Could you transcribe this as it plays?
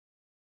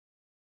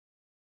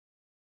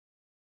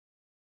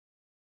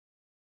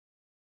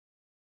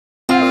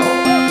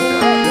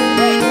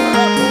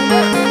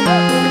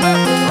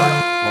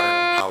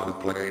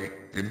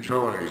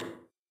choice.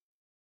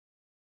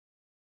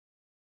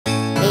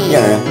 Hey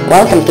there,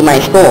 welcome to my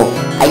school.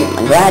 I'm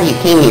glad you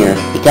came here,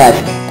 because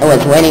I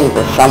was waiting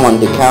for someone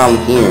to come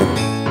here.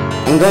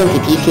 I'm going to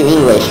teach you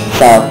English,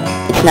 so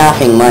it's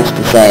nothing much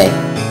to say.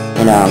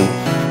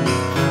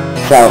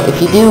 So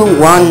if you do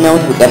one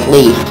notebook at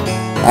least,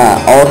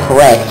 all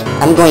correct,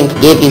 I'm going to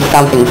give you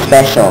something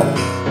special.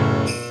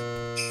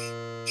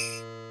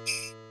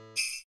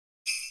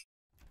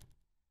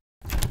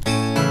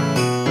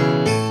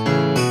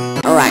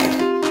 Alright,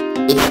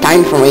 it's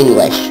time for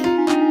English.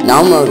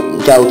 No more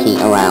joking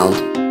around.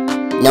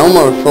 No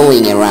more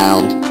fooling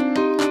around.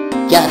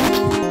 Just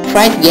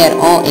try to get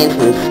all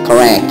answers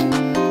correct.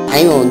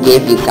 I will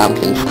give you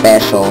something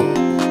special.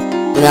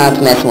 Do not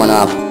mess one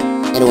up.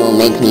 It will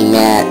make me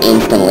mad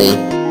instantly.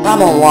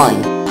 Problem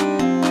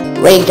 1.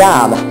 Great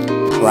job.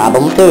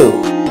 Problem 2.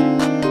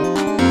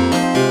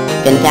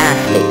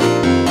 Fantastic.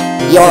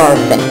 You're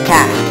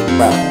fantastic,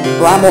 bro.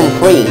 Problem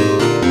 3.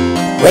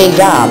 Great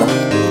job.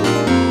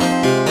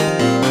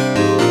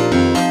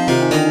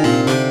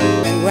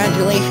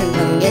 Congratulations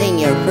on getting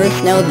your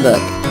first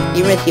notebook.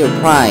 Here is your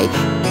prize.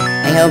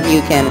 I hope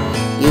you can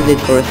use it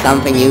for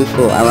something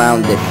useful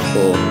around this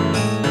school.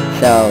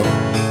 So,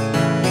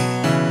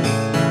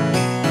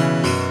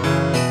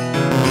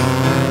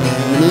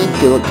 you need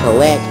to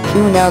collect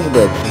 2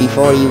 notebooks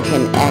before you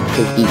can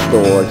access these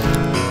doors.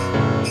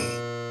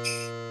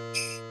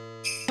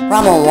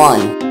 Problem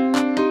 1.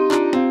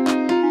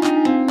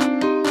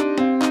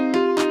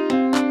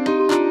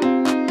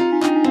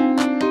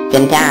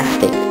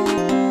 Fantastic.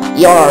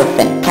 You're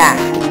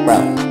fantastic, bro.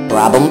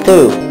 Problem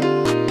 2.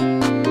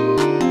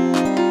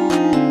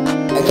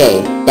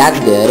 Okay, that's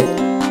good.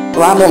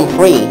 Problem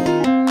 3.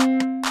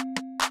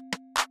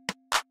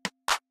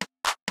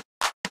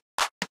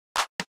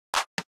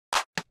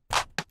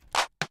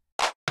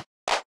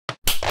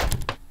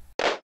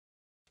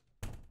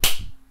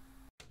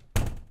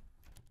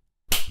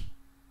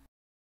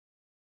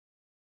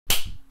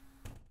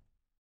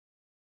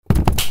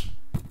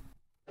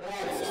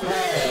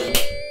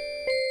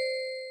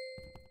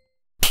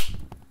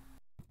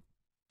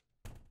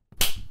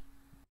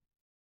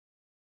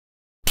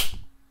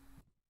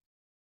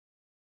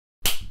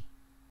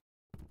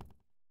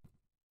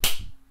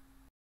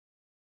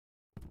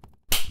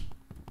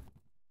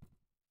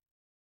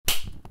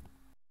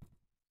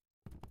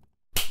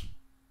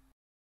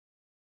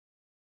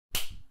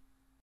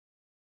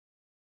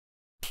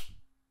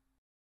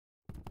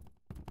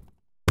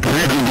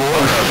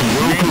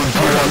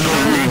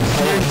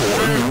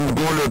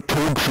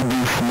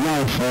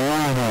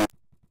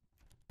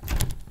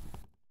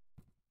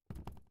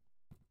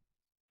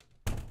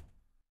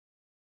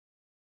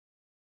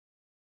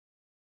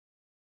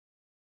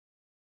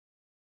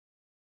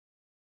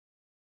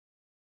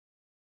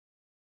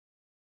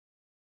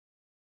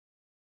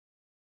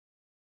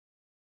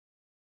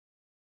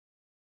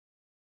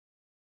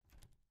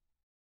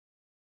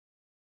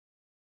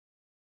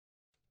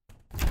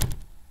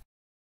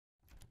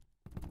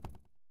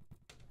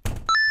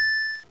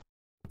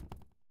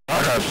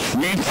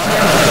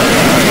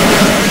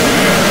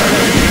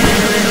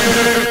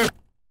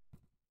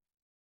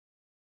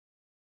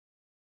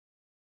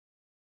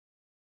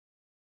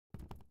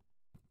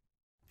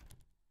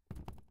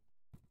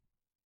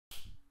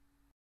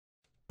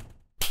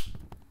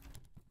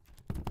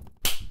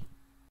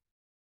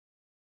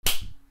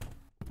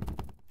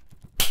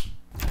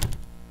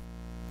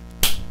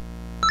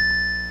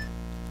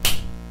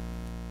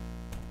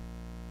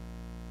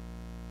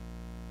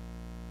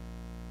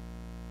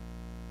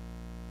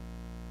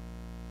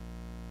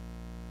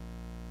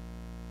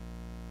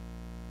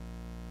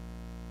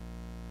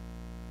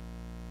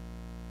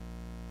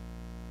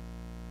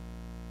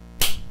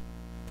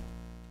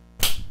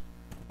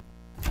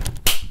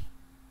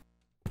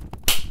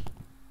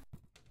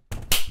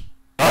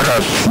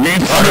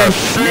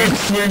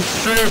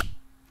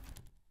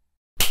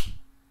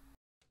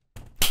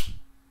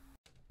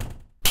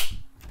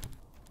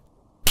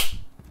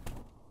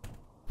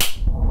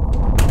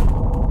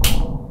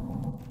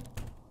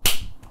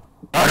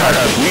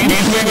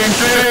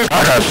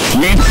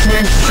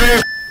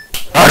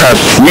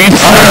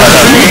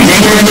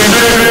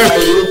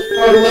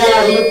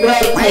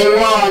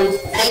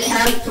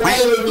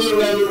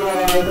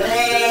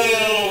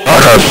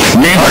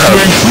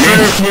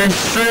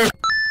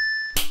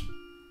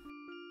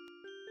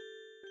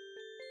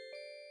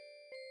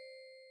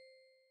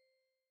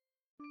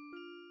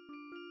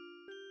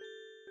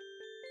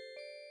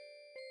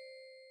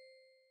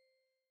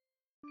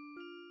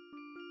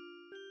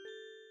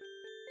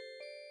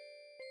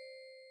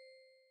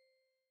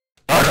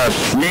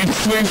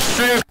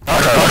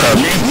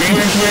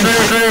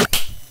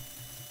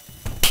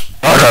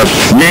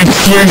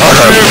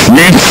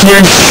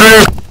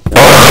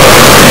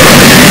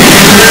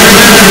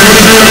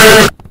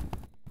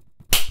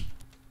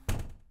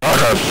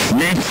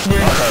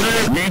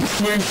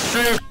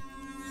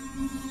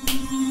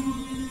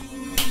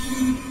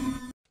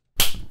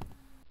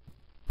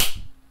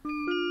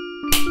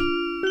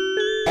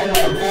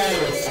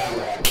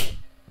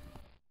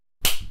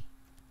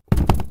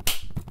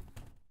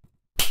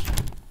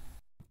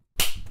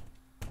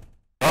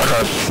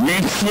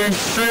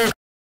 Conceptionist.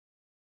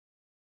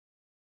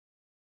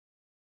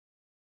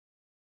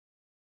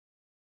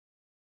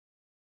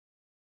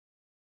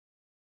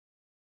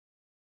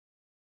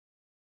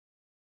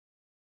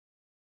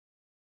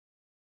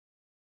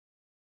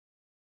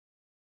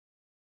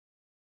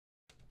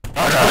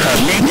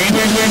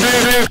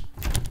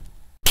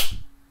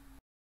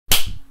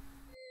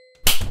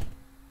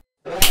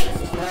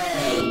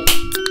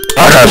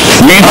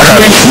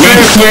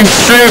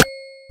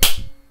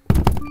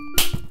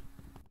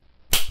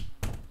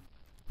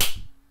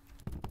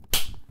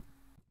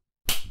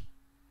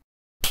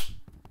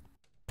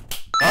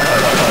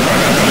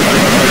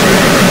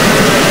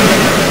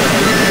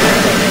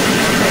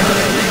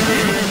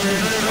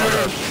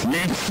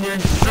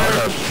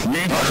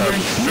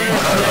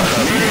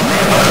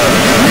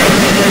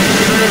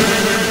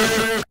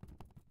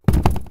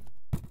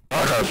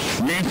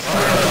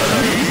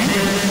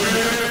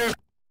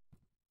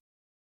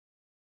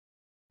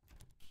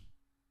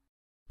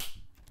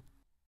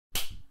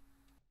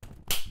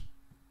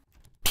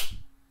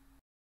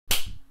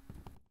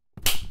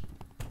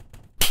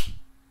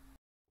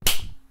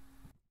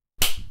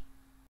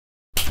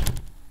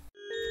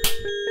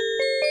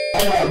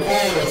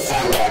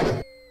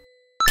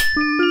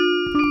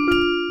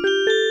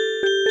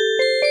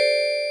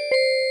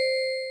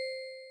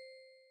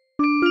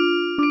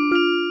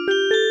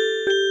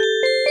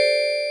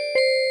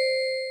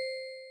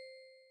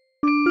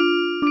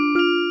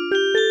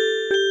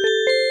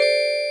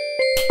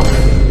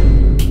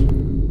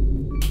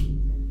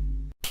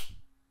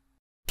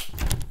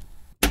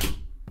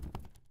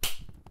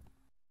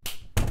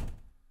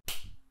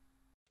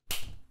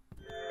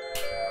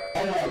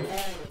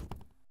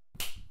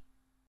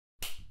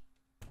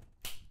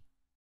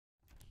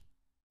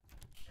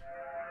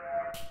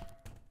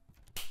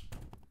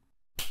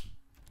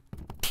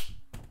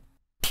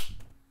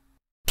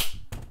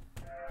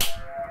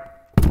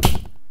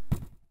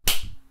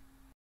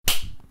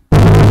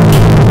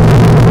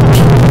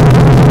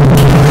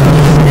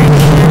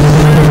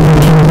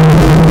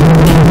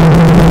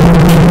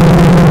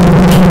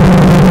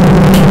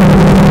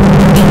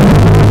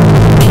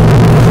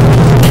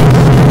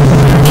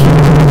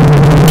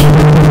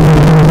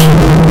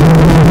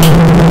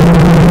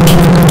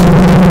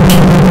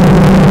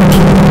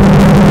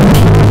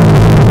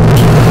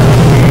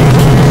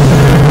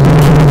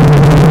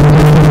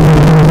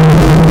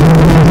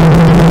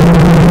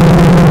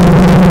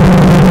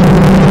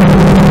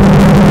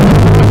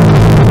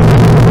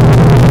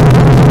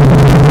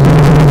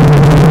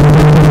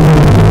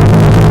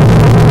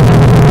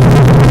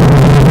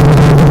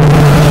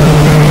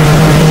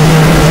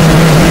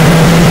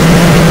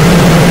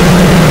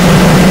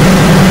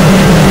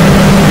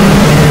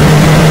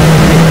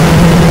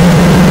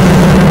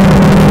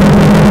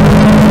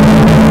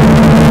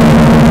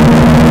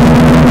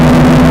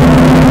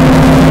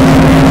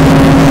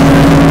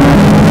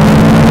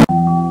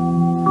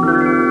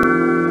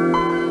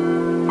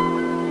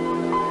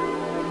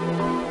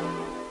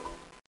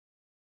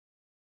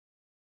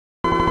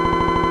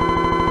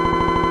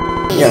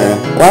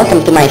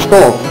 Welcome to my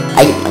school.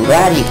 I'm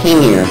glad you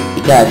came here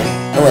because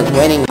I was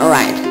waiting.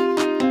 Alright,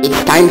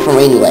 it's time for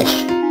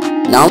English.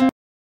 Now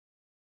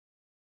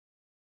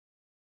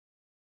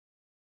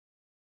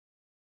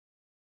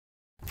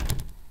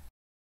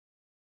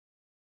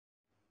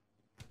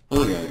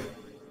Okay,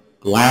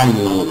 glad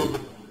you noted.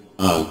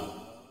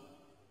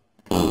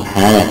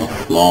 Had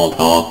a small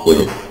talk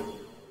with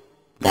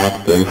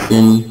that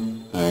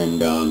person,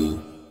 and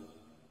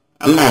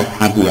I'm not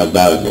happy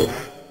about this.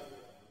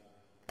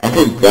 I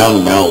just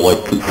don't know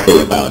what to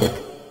say about it,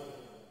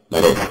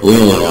 but it's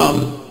really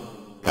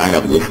kind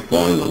of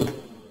disappointing.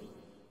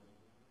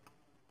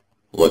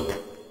 Look,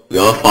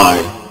 you're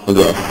fine, I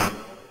guess,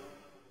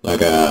 but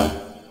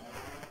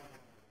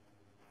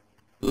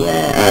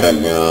yeah, I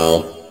don't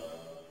know.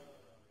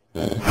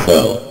 So,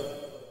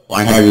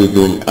 what have you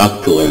been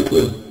up to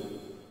lately?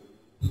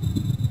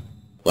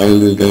 What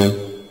have you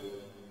doing?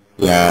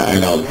 Yeah, I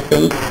don't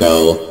think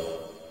so.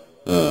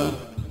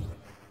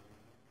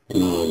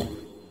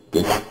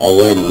 It's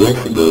already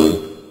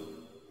yesterday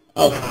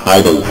of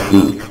hide and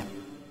seek.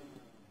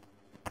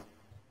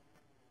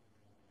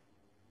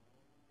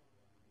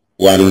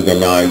 What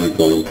even are you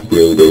going to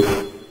do this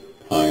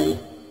time?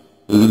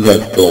 You're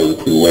just going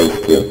to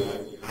waste your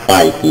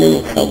 5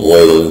 minutes of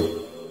waiting.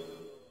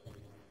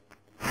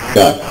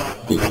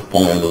 Such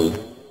disappointing.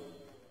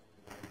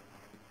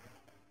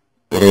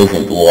 It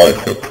isn't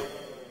worth it.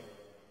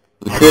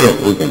 You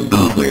shouldn't even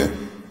be here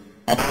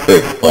at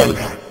first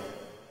place.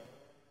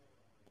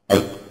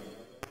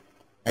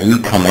 And you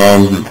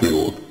command to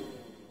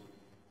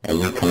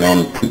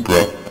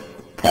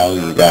tell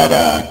you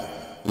that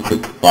you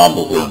should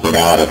probably get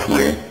out of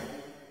here.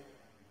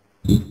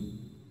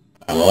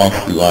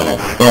 Unless you wanna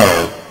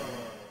stay,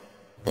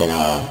 then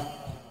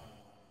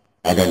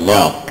I don't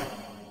know.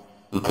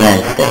 You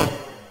can stay,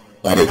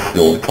 but it's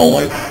your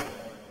choice.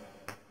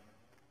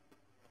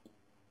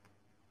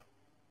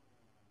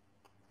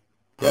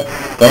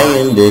 Just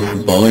stay in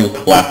this boring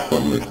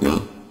platform with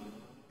me,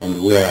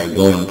 and we are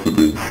going to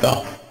do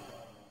stuff.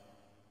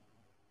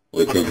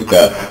 which is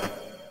just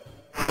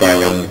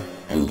staring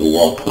and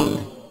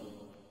walking.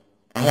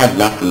 I have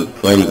nothing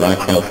pretty much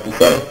else to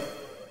say.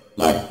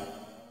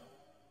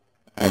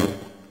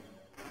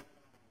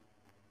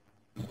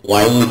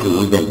 Why would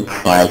you even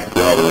try to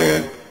get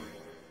here?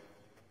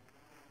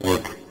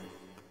 Like,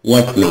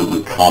 what made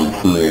you come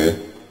here?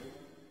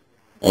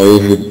 Or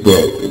is it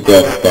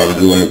just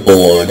that you were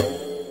bored?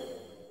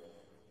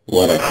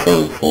 What a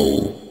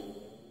shameful...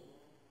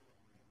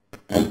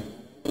 And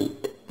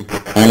it's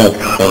kind of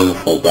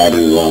shameful that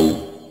you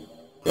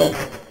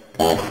just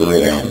got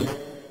here and...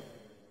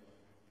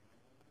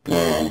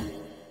 Man.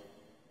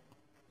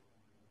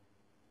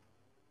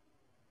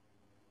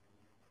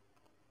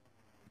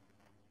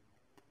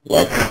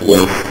 Let's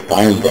waste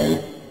time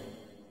then.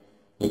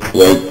 Let's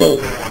wait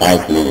those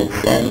 5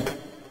 minutes and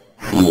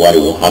see what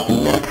will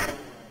happen next.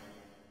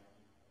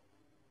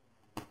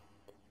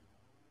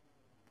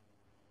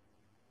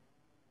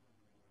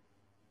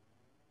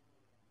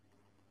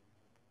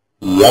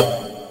 Yep,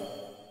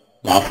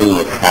 nothing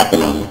is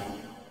happening.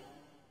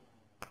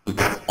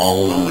 It's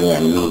only you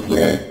and me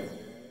here.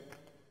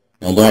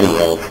 Nobody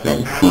else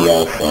can see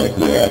us or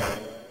hear us,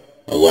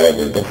 or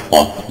whatever the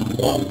fuck you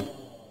want.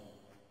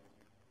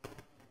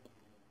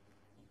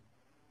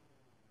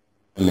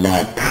 I'm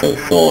not so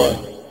sure.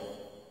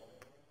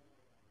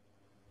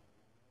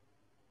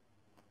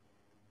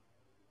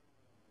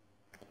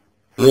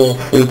 Feel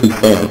free to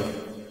say.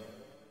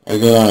 I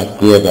do not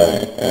give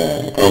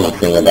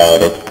anything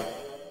about it.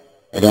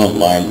 I don't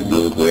mind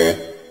being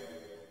here.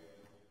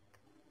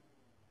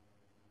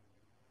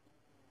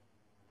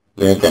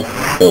 You're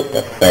just so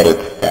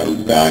pathetic that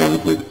you got in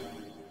here.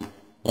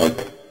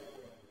 Like,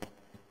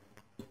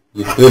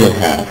 you shouldn't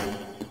have.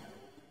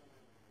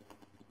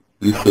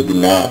 You should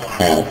not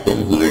have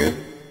been here.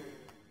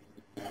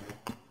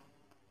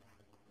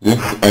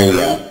 This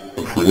area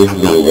is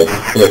usually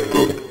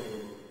restricted,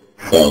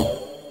 so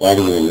why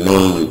do you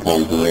mean you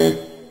come here?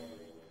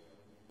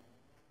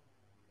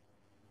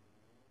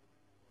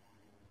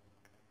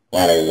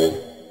 Whatever.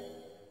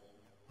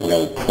 You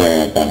don't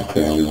care about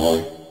it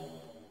anymore.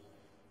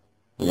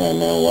 You don't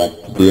know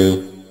what to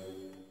do.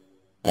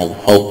 I'm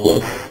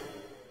hopeless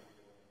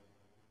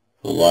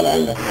for what I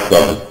must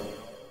say.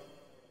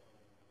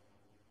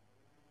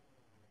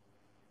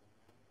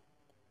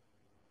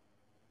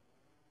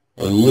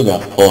 And would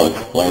of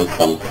course play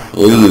some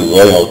really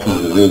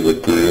royalty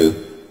music to you,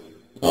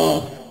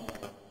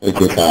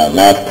 which is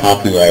not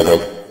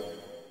copyrighted,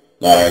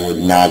 but I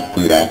would not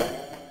do that.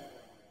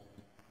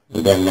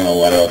 I don't know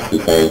what else to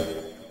say.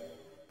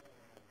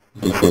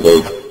 This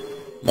is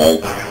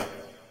like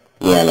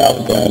one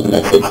of the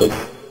messages.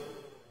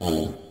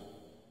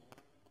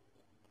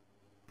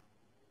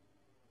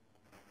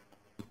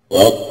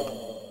 Well,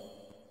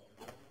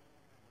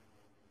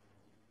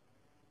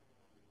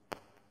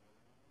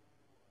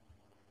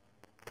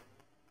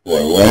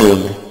 we're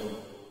waiting,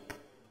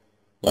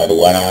 but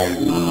what are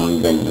you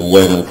even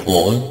waiting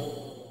for?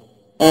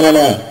 I don't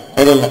know.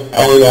 I do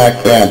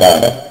not care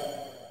about it.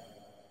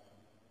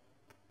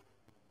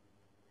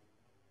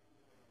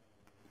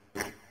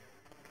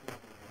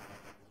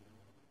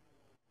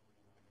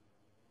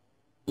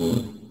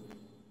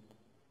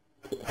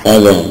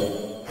 Seven,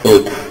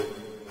 6,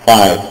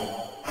 5,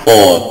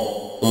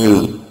 4,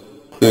 3,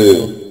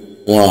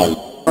 2, 1.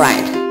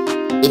 Alright,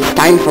 it's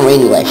time for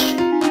English.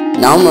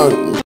 No more...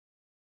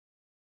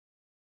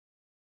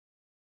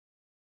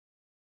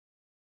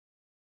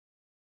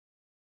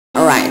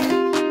 Alright,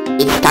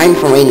 it's time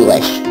for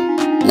English.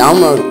 No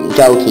more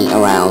joking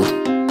around.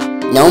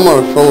 No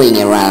more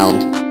fooling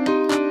around.